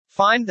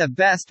Find the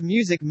best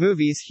music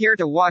movies here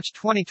to watch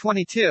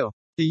 2022.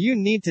 Do you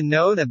need to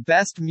know the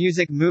best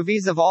music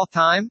movies of all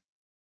time?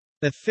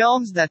 The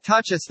films that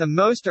touch us the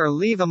most or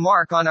leave a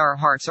mark on our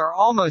hearts are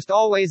almost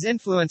always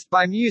influenced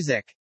by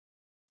music.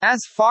 As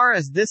far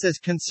as this is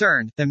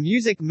concerned, the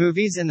music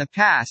movies in the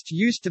past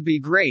used to be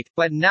great,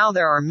 but now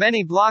there are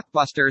many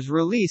blockbusters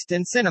released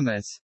in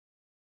cinemas.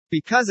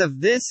 Because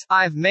of this,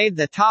 I've made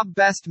the top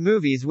best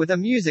movies with a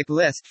music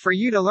list for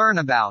you to learn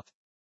about.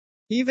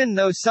 Even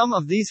though some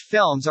of these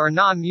films are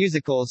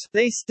non-musicals,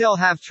 they still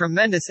have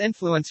tremendous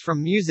influence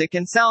from music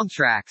and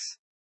soundtracks.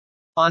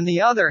 On the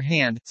other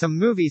hand, some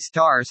movie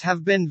stars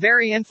have been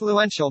very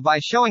influential by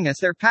showing us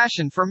their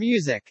passion for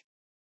music.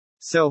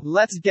 So,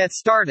 let's get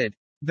started.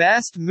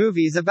 Best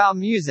movies about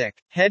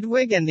music.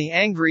 Hedwig and the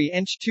Angry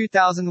Inch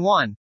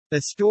 2001.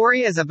 The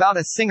story is about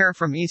a singer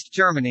from East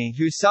Germany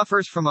who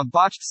suffers from a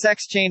botched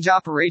sex change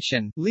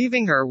operation,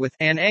 leaving her with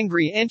an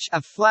angry inch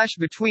of flesh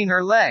between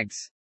her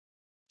legs.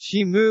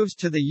 She moves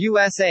to the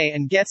USA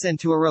and gets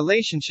into a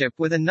relationship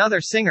with another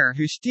singer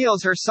who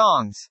steals her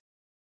songs.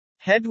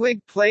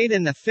 Hedwig, played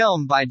in the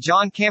film by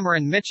John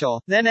Cameron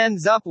Mitchell, then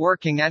ends up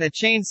working at a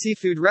chain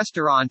seafood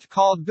restaurant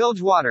called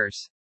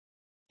Bilgewater's.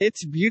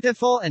 It's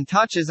beautiful and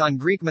touches on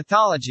Greek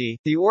mythology,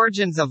 the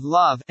origins of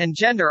love, and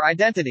gender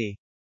identity.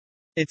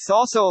 It's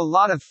also a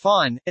lot of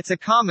fun. It's a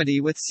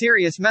comedy with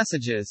serious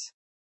messages.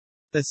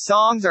 The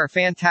songs are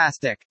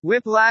fantastic.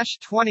 Whiplash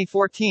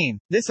 2014.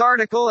 This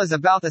article is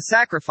about the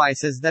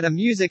sacrifices that a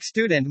music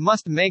student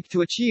must make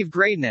to achieve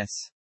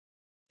greatness.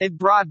 It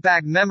brought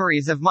back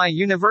memories of my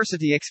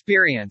university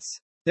experience.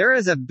 There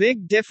is a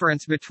big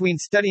difference between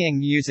studying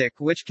music,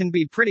 which can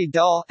be pretty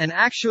dull, and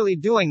actually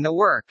doing the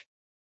work.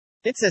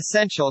 It's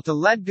essential to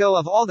let go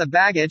of all the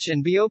baggage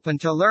and be open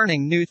to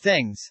learning new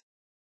things.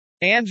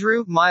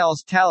 Andrew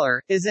Miles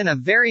Teller is in a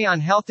very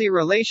unhealthy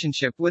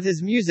relationship with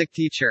his music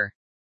teacher.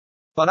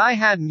 But I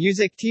had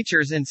music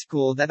teachers in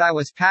school that I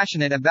was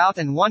passionate about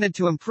and wanted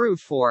to improve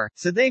for,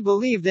 so they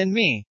believed in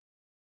me.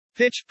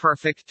 Pitch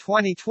Perfect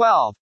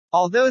 2012.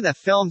 Although the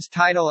film's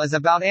title is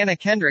about Anna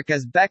Kendrick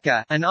as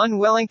Becca, an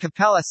unwilling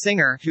cappella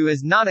singer who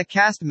is not a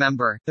cast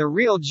member, the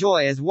real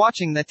joy is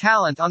watching the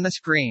talent on the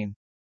screen.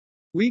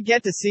 We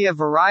get to see a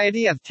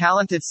variety of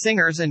talented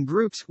singers and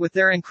groups, with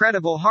their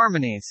incredible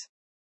harmonies.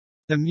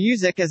 The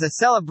music is a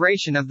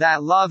celebration of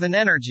that love and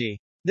energy.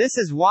 This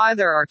is why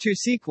there are 2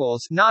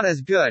 sequels, not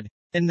as good.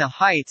 In the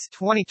Heights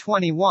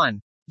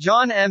 2021.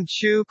 John M.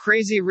 Chu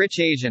Crazy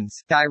Rich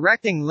Asians,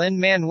 directing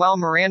Lin-Manuel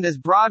Miranda's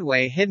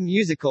Broadway hit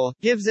musical,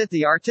 gives it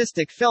the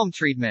artistic film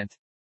treatment.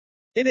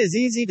 It is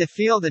easy to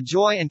feel the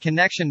joy and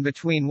connection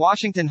between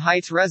Washington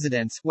Heights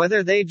residents,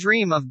 whether they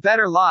dream of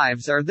better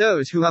lives or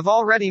those who have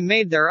already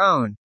made their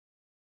own.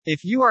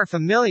 If you are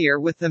familiar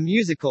with the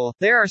musical,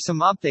 there are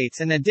some updates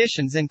and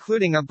additions,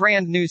 including a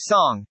brand new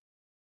song.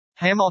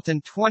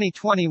 Hamilton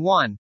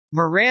 2021.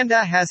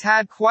 Miranda has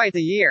had quite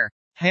a year.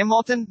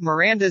 Hamilton,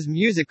 Miranda's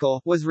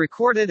musical, was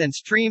recorded and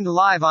streamed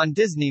live on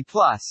Disney+.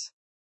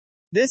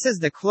 This is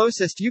the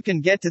closest you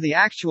can get to the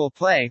actual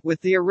play,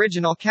 with the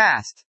original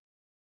cast.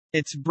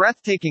 It's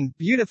breathtaking,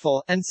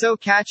 beautiful, and so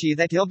catchy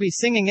that you'll be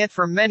singing it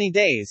for many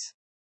days.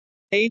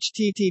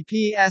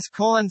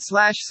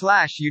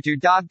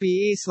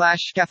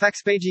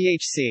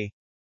 https://youtube.be/scafexpaghc.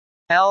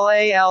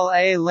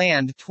 LA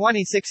Land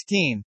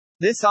 2016.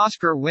 This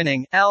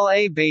Oscar-winning,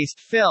 LA-based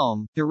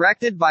film,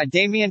 directed by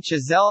Damien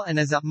Chazelle and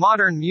is a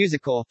modern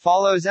musical,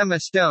 follows Emma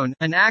Stone,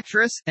 an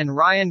actress, and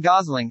Ryan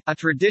Gosling, a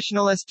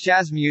traditionalist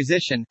jazz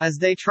musician, as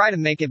they try to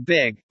make it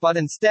big, but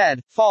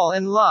instead, fall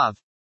in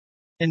love.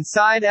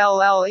 Inside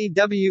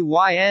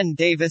Llewyn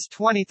Davis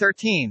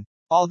 2013.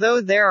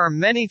 Although there are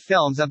many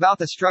films about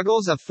the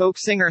struggles of folk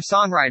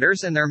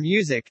singer-songwriters and their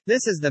music,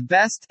 this is the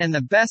best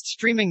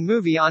streaming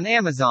movie on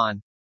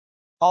Amazon.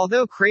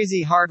 Although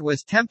Crazy Heart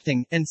was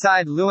tempting,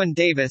 Inside Llewyn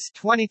Davis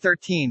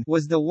 2013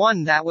 was the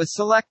one that was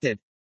selected.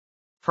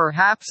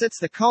 Perhaps it's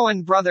the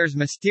Coen brothers'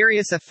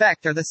 mysterious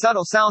effect or the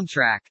subtle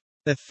soundtrack.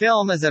 The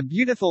film is a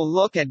beautiful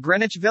look at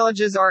Greenwich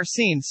Village's art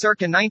scene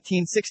circa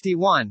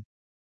 1961.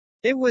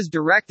 It was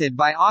directed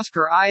by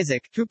Oscar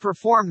Isaac, who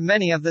performed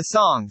many of the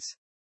songs.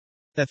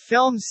 The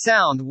film's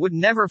sound would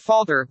never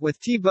falter, with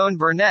T-Bone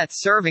Burnett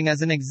serving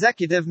as an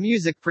executive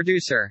music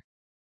producer.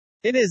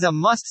 It is a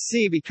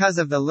must-see because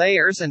of the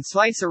layers and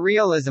slight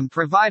surrealism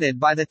provided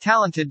by the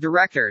talented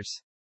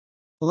directors.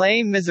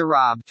 Les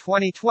Miserables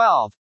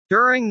 2012.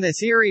 During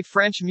this eerie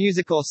French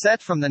musical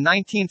set from the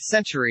 19th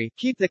century,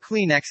 keep the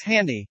Kleenex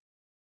handy.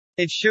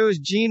 It shows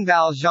Jean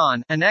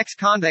Valjean, an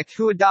ex-convict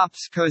who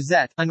adopts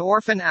Cosette, an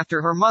orphan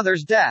after her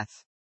mother's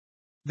death.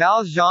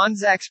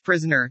 Valjean's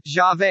ex-prisoner,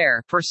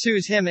 Javert,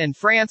 pursues him in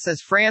France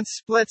as France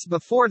splits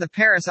before the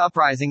Paris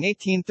Uprising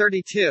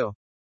 1832.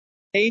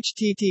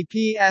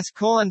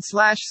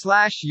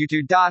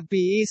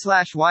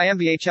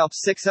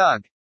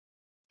 https://youtube.be/ymvhlp6ug.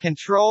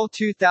 Control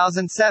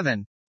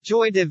 2007.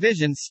 Joy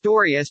Division's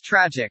story is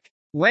tragic.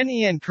 When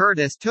Ian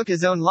Curtis took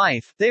his own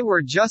life, they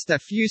were just a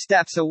few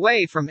steps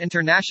away from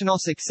international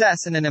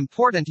success and an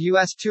important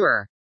U.S.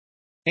 tour.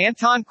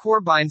 Anton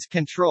Corbijn's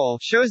Control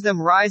shows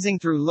them rising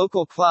through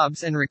local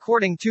clubs and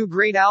recording two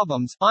great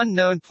albums,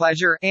 Unknown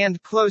Pleasure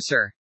and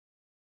Closer.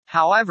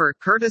 However,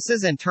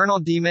 Curtis's internal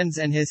demons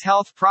and his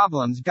health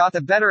problems got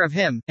the better of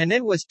him, and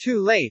it was too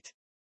late.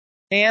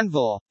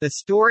 Anvil, the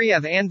story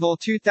of Anvil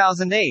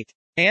 2008.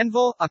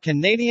 Anvil, a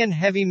Canadian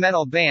heavy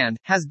metal band,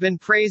 has been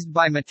praised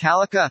by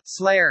Metallica,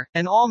 Slayer,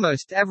 and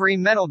almost every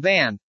metal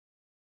band.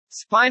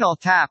 Spinal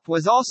Tap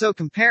was also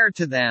compared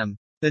to them.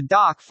 The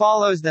doc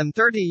follows them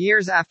 30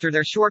 years after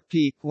their short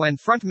peak when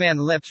frontman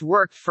Lips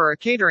worked for a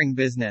catering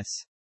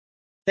business.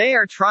 They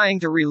are trying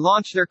to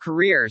relaunch their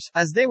careers,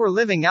 as they were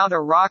living out a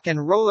rock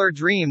and roller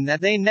dream that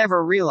they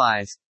never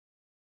realized.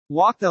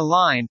 Walk the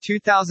Line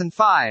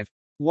 2005.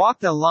 Walk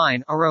the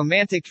Line, a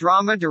romantic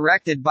drama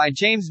directed by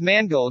James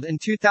Mangold in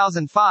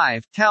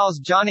 2005, tells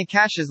Johnny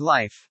Cash's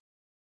life.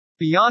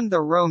 Beyond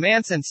the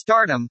romance and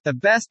stardom, the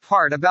best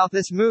part about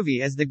this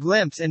movie is the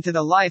glimpse into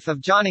the life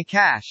of Johnny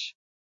Cash.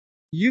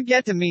 You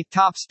get to meet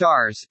top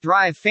stars,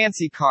 drive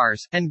fancy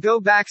cars, and go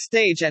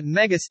backstage at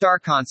mega-star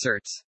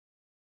concerts.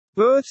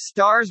 Both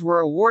stars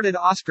were awarded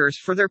Oscars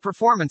for their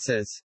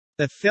performances.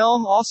 The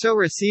film also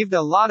received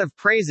a lot of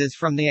praises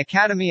from the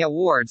Academy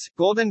Awards,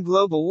 Golden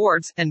Globe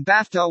Awards, and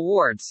BAFTA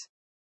Awards.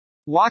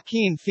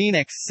 Joaquin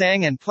Phoenix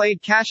sang and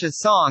played Cash's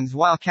songs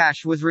while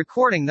Cash was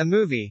recording the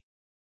movie.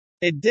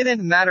 It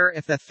didn't matter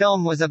if the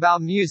film was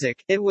about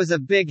music, it was a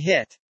big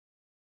hit.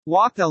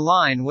 Walk the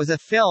Line was a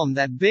film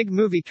that big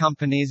movie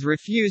companies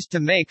refused to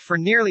make for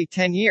nearly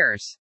 10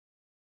 years.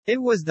 It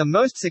was the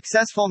most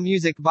successful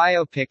music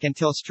biopic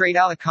until Straight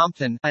Outta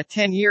Compton, a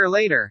 10-year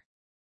later.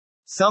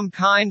 Some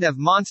Kind of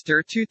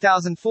Monster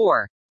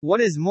 2004.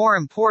 What is more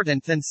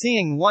important than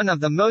seeing one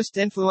of the most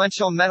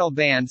influential metal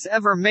bands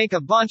ever make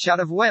a bunch out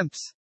of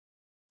wimps?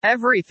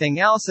 Everything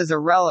else is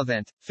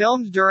irrelevant.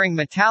 Filmed during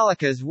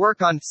Metallica's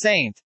work on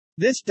Saint.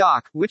 This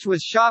doc, which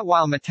was shot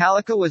while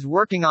Metallica was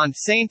working on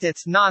Saint,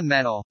 it's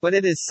non-metal, but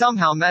it is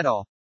somehow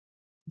metal.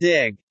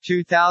 Dig.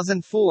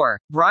 2004.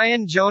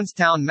 Brian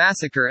Jonestown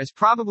Massacre is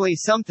probably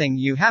something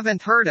you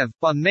haven't heard of,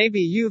 but maybe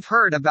you've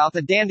heard about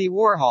the Dandy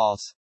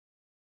Warhols.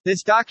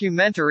 This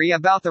documentary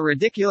about the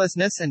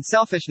ridiculousness and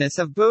selfishness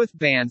of both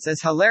bands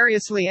is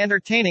hilariously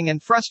entertaining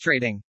and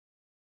frustrating.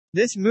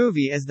 This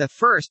movie is the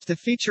first to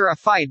feature a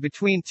fight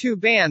between two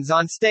bands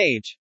on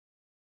stage.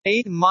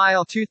 8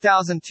 Mile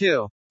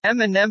 2002.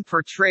 Eminem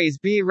portrays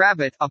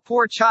B-Rabbit, a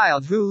poor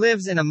child who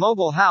lives in a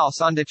mobile house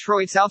on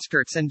Detroit's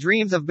outskirts and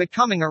dreams of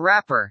becoming a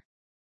rapper.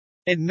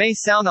 It may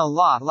sound a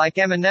lot like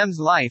Eminem's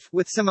life,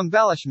 with some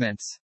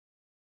embellishments.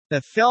 The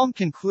film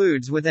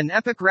concludes with an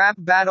epic rap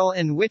battle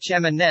in which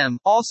Eminem,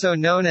 also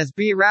known as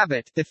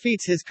B-Rabbit,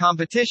 defeats his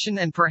competition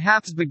and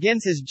perhaps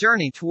begins his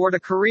journey toward a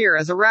career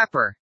as a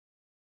rapper.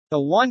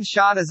 The one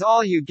shot is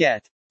all you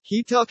get.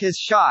 He took his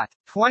shot.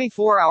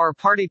 24-Hour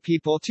Party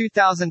People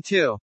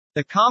 2002.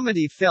 The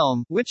comedy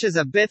film, which is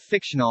a bit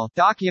fictional,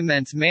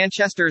 documents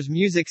Manchester's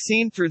music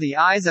scene through the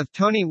eyes of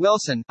Tony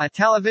Wilson, a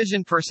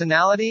television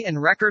personality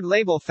and record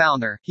label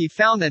founder. He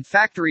founded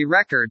Factory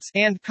Records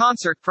and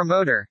concert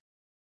promoter.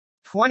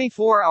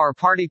 24-Hour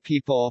Party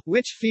People,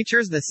 which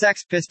features the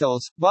Sex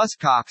Pistols,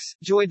 Buzzcocks,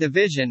 Joy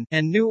Division,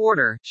 and New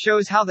Order,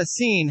 shows how the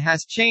scene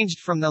has changed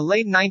from the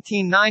late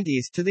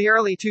 1990s to the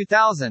early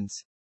 2000s.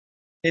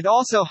 It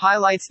also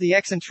highlights the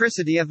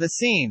eccentricity of the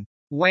scene.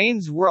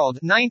 Wayne's World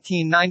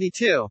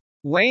 1992.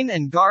 Wayne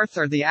and Garth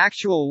are the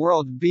actual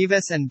world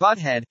Beavis and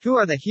Butthead, who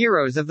are the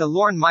heroes of the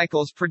Lorne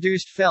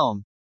Michaels-produced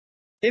film.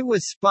 It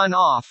was spun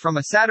off from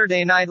a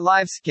Saturday Night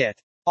Live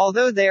skit.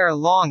 Although they are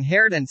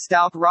long-haired and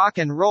stout rock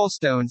and roll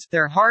stones,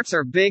 their hearts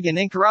are big and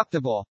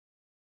incorruptible.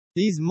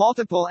 These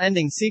multiple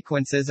ending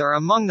sequences are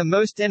among the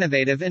most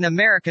innovative in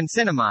American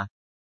cinema.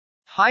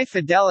 High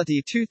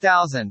Fidelity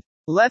 2000.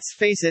 Let's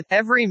face it,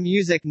 every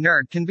music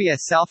nerd can be a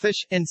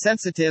selfish,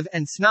 insensitive,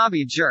 and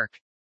snobby jerk.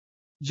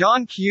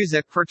 John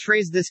Cusack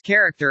portrays this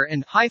character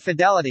in High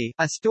Fidelity,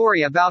 a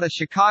story about a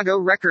Chicago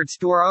record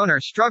store owner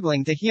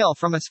struggling to heal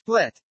from a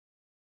split.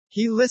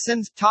 He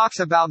listens, talks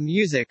about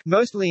music,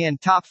 mostly in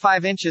top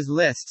 5 inches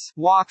lists,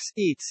 walks,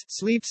 eats,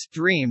 sleeps,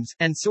 dreams,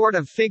 and sort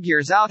of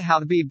figures out how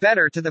to be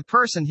better to the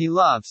person he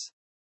loves.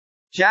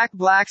 Jack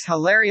Black's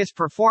hilarious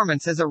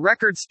performance as a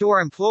record store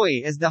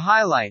employee is the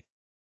highlight.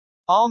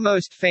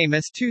 Almost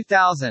Famous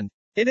 2000.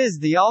 It is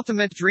the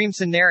ultimate dream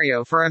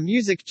scenario for a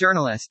music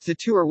journalist to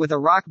tour with a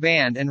rock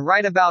band and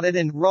write about it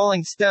in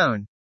Rolling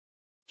Stone.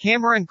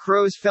 Cameron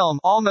Crowe's film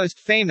Almost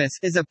Famous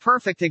is a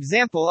perfect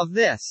example of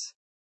this.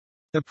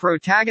 The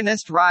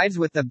protagonist rides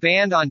with the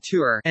band on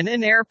tour and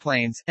in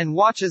airplanes, and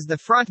watches the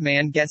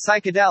frontman get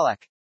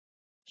psychedelic.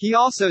 He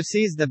also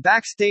sees the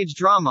backstage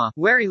drama,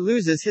 where he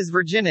loses his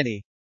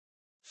virginity.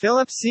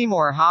 Philip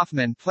Seymour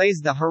Hoffman plays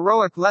the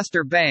heroic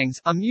Lester Bangs,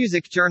 a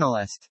music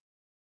journalist.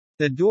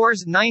 The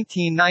Doors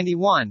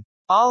 1991.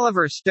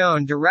 Oliver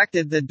Stone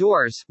directed The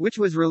Doors, which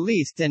was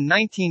released in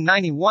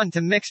 1991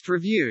 to mixed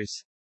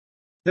reviews.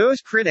 Those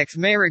critics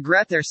may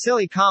regret their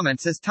silly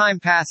comments as time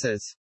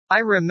passes. I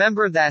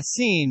remember that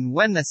scene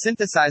when the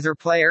synthesizer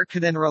player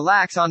couldn't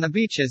relax on the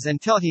beaches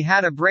until he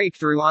had a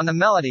breakthrough on the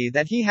melody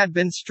that he had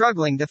been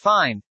struggling to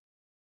find.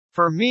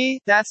 For me,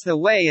 that's the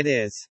way it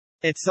is.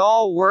 It's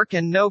all work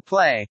and no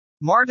play.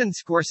 Martin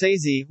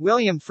Scorsese,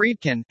 William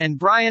Friedkin, and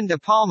Brian De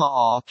Palma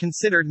all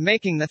considered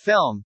making the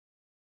film.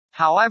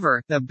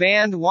 However, the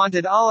band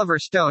wanted Oliver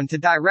Stone to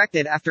direct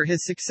it after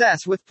his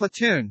success with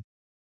Platoon.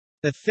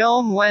 The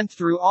film went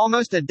through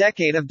almost a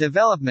decade of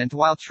development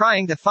while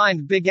trying to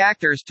find big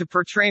actors to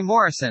portray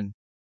Morrison.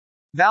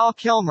 Val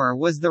Kilmer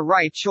was the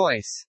right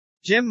choice.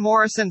 Jim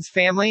Morrison's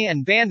family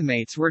and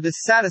bandmates were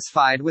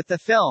dissatisfied with the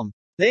film.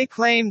 They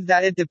claimed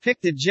that it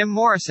depicted Jim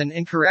Morrison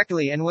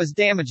incorrectly and was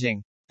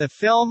damaging. The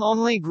film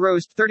only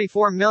grossed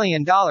 $34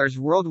 million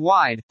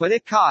worldwide, but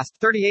it cost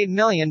 $38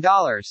 million.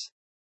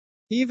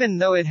 Even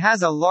though it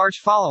has a large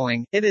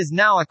following, it is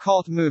now a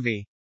cult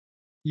movie.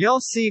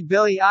 You'll see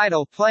Billy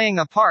Idol playing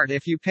a part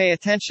if you pay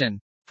attention.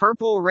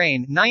 Purple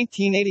Rain,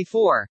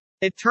 1984.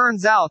 It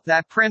turns out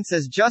that Prince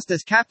is just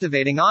as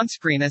captivating on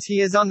screen as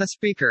he is on the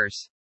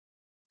speakers.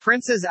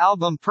 Prince's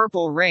album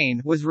Purple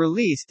Rain was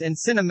released in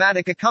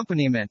cinematic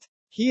accompaniment.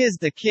 He is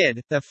the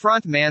kid, the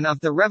frontman of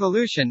The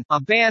Revolution, a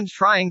band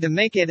trying to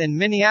make it in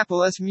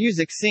Minneapolis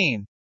music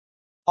scene.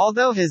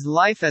 Although his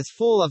life is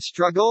full of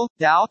struggle,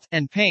 doubt,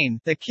 and pain,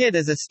 the kid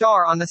is a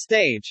star on the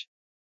stage.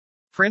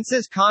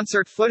 Prince's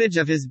concert footage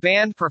of his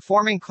band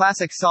performing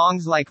classic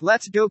songs like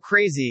Let's Go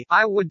Crazy,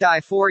 I Would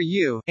Die For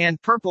You,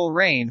 and Purple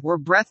Rain were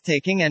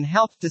breathtaking and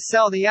helped to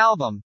sell the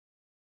album.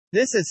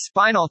 This is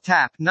Spinal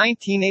Tap,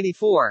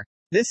 1984.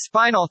 This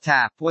Spinal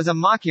Tap was a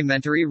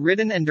mockumentary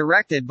written and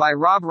directed by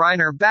Rob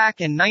Reiner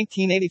back in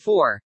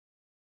 1984.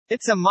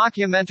 It's a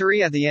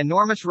mockumentary of the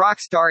enormous rock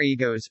star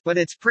egos, but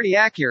it's pretty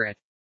accurate.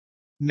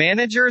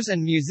 Managers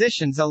and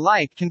musicians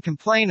alike can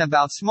complain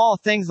about small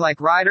things like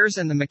riders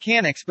and the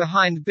mechanics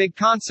behind big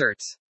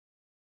concerts.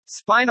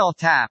 Spinal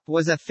Tap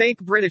was a fake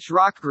British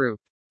rock group.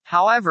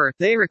 However,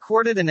 they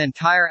recorded an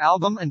entire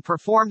album and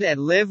performed at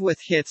live with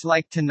hits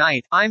like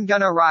Tonight, I'm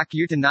Gonna Rock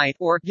You Tonight,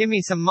 or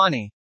Gimme Some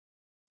Money.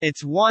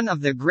 It's one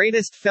of the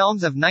greatest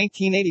films of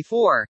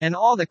 1984, and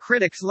all the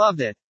critics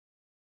loved it.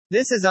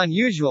 This is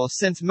unusual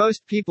since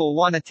most people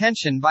want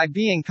attention by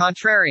being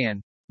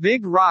contrarian.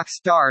 Big rock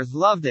stars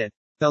loved it.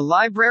 The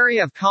Library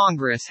of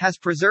Congress has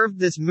preserved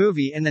this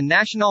movie in the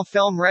National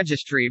Film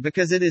Registry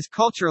because it is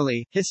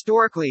culturally,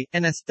 historically,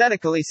 and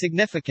aesthetically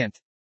significant.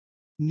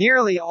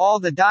 Nearly all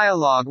the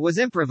dialogue was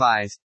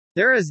improvised.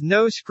 There is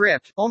no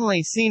script,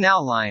 only scene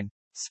outline.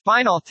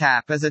 Spinal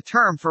Tap is a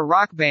term for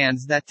rock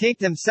bands that take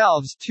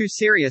themselves too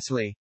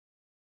seriously.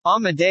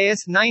 Amadeus,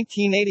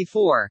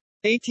 1984.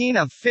 18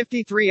 of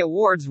 53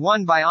 awards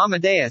won by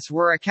Amadeus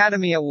were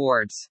Academy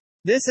Awards.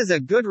 This is a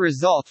good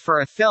result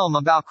for a film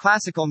about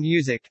classical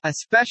music,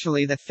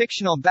 especially the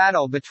fictional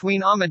battle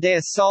between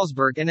Amadeus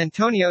Salzburg and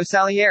Antonio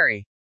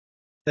Salieri.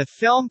 The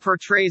film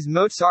portrays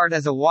Mozart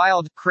as a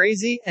wild,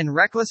 crazy, and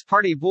reckless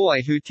party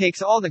boy who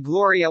takes all the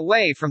glory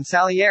away from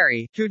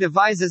Salieri, who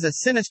devises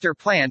a sinister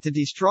plan to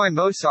destroy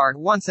Mozart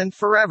once and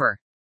forever.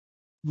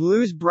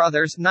 Blues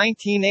Brothers,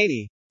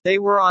 1980. They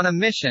were on a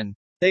mission.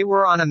 They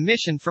were on a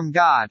mission from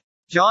God.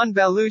 John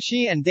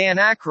Belushi and Dan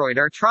Aykroyd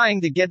are trying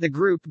to get the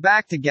group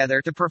back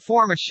together to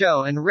perform a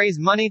show and raise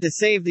money to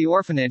save the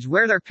orphanage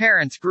where their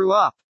parents grew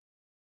up.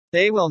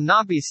 They will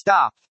not be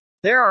stopped.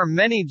 There are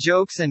many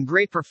jokes and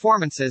great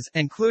performances,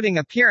 including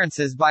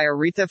appearances by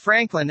Aretha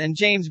Franklin and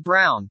James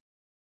Brown.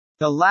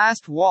 The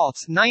Last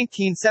Waltz,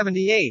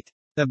 1978.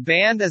 The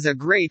band is a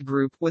great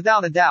group,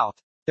 without a doubt.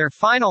 Their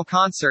final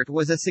concert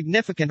was a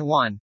significant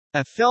one.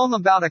 A film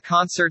about a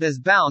concert is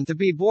bound to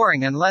be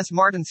boring unless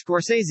Martin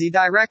Scorsese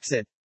directs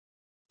it.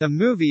 The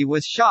movie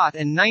was shot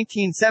in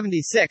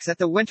 1976 at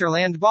the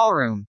Winterland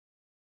Ballroom.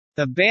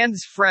 The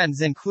band's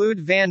friends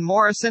include Van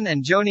Morrison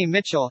and Joni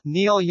Mitchell,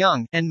 Neil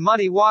Young, and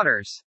Muddy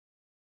Waters.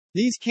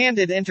 These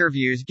candid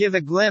interviews give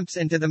a glimpse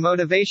into the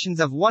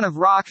motivations of one of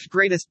rock's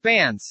greatest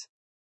bands.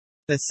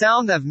 The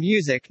Sound of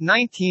Music,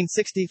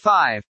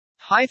 1965.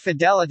 High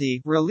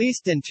Fidelity,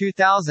 released in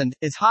 2000,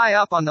 is high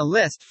up on the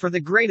list for the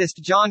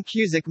greatest John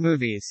Cusack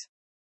movies.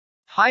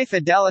 High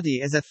Fidelity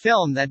is a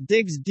film that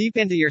digs deep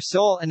into your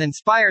soul and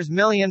inspires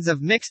millions of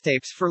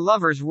mixtapes for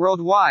lovers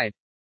worldwide.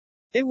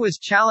 It was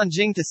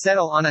challenging to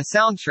settle on a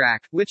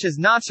soundtrack, which is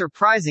not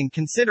surprising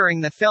considering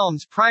the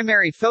film's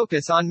primary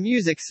focus on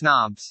music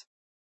snobs.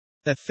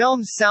 The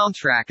film's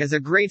soundtrack is a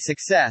great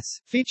success,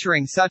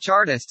 featuring such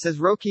artists as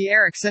Roky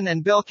Erickson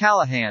and Bill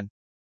Callahan.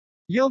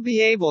 You'll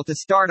be able to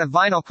start a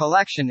vinyl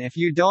collection if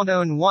you don't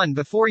own one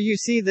before you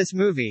see this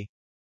movie.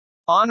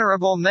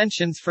 Honorable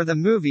mentions for the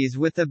movies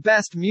with the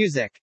best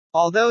music.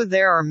 Although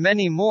there are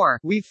many more,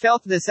 we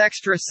felt this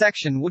extra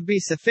section would be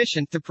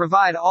sufficient to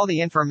provide all the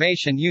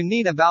information you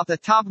need about the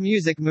top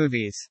music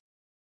movies.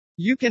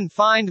 You can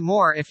find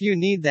more if you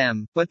need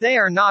them, but they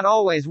are not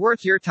always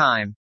worth your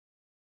time.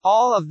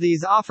 All of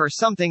these offer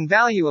something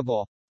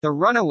valuable. The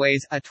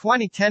Runaways, a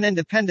 2010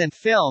 independent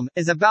film,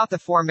 is about the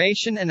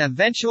formation and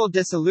eventual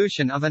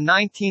dissolution of a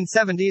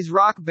 1970s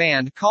rock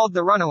band called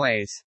the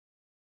Runaways.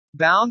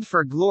 Bound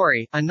for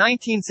Glory, a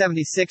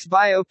 1976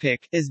 biopic,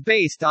 is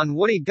based on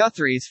Woody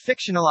Guthrie's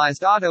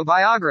fictionalized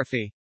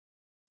autobiography.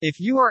 If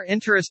you are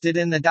interested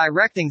in the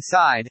directing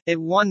side, it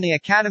won the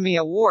Academy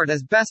Award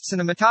as Best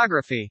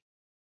Cinematography.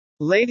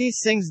 Lady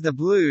Sings the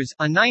Blues,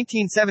 a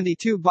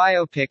 1972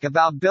 biopic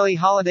about Billie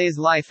Holiday's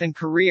life and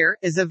career,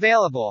 is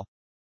available.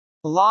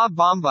 La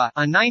Bamba,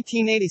 a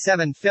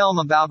 1987 film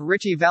about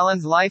Richie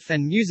Valens' life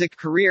and music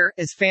career,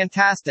 is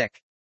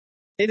fantastic.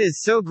 It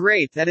is so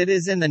great that it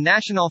is in the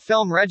National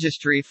Film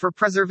Registry for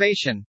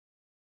preservation.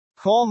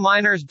 Coal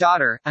Miner's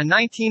Daughter, a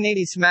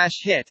 1980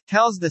 smash hit,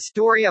 tells the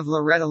story of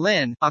Loretta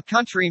Lynn, a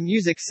country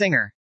music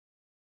singer.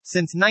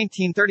 Since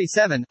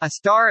 1937, A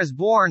Star is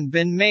Born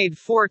been made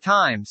 4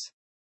 times.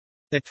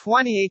 The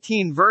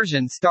 2018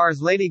 version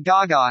stars Lady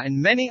Gaga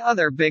and many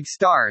other big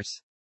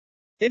stars.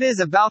 It is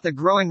about the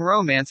growing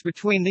romance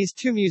between these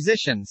two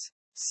musicians.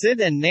 Sid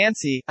and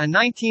Nancy, a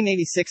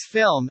 1986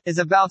 film, is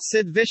about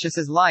Sid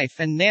Vicious's life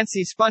and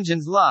Nancy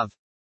Spungen love.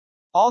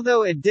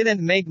 Although it didn't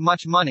make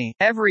much money,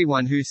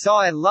 everyone who saw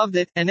it loved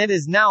it, and it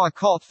is now a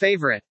cult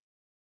favorite.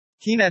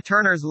 Tina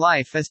Turner's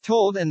life is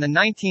told in the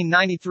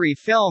 1993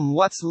 film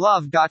What's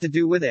Love Got to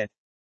Do with It?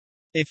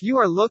 If you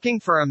are looking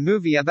for a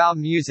movie about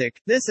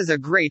music, this is a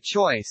great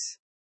choice.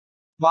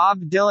 Bob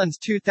Dylan's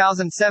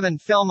 2007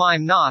 film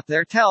I'm Not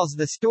There tells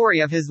the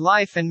story of his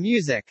life and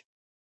music.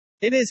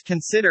 It is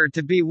considered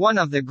to be one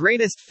of the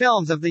greatest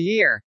films of the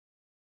year.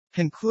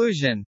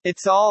 Conclusion.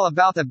 It's all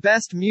about the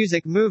best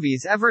music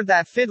movies ever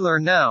that Fiddler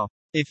know.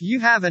 If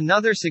you have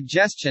another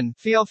suggestion,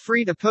 feel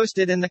free to post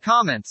it in the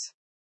comments,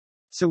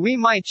 so we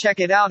might check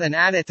it out and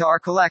add it to our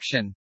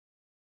collection.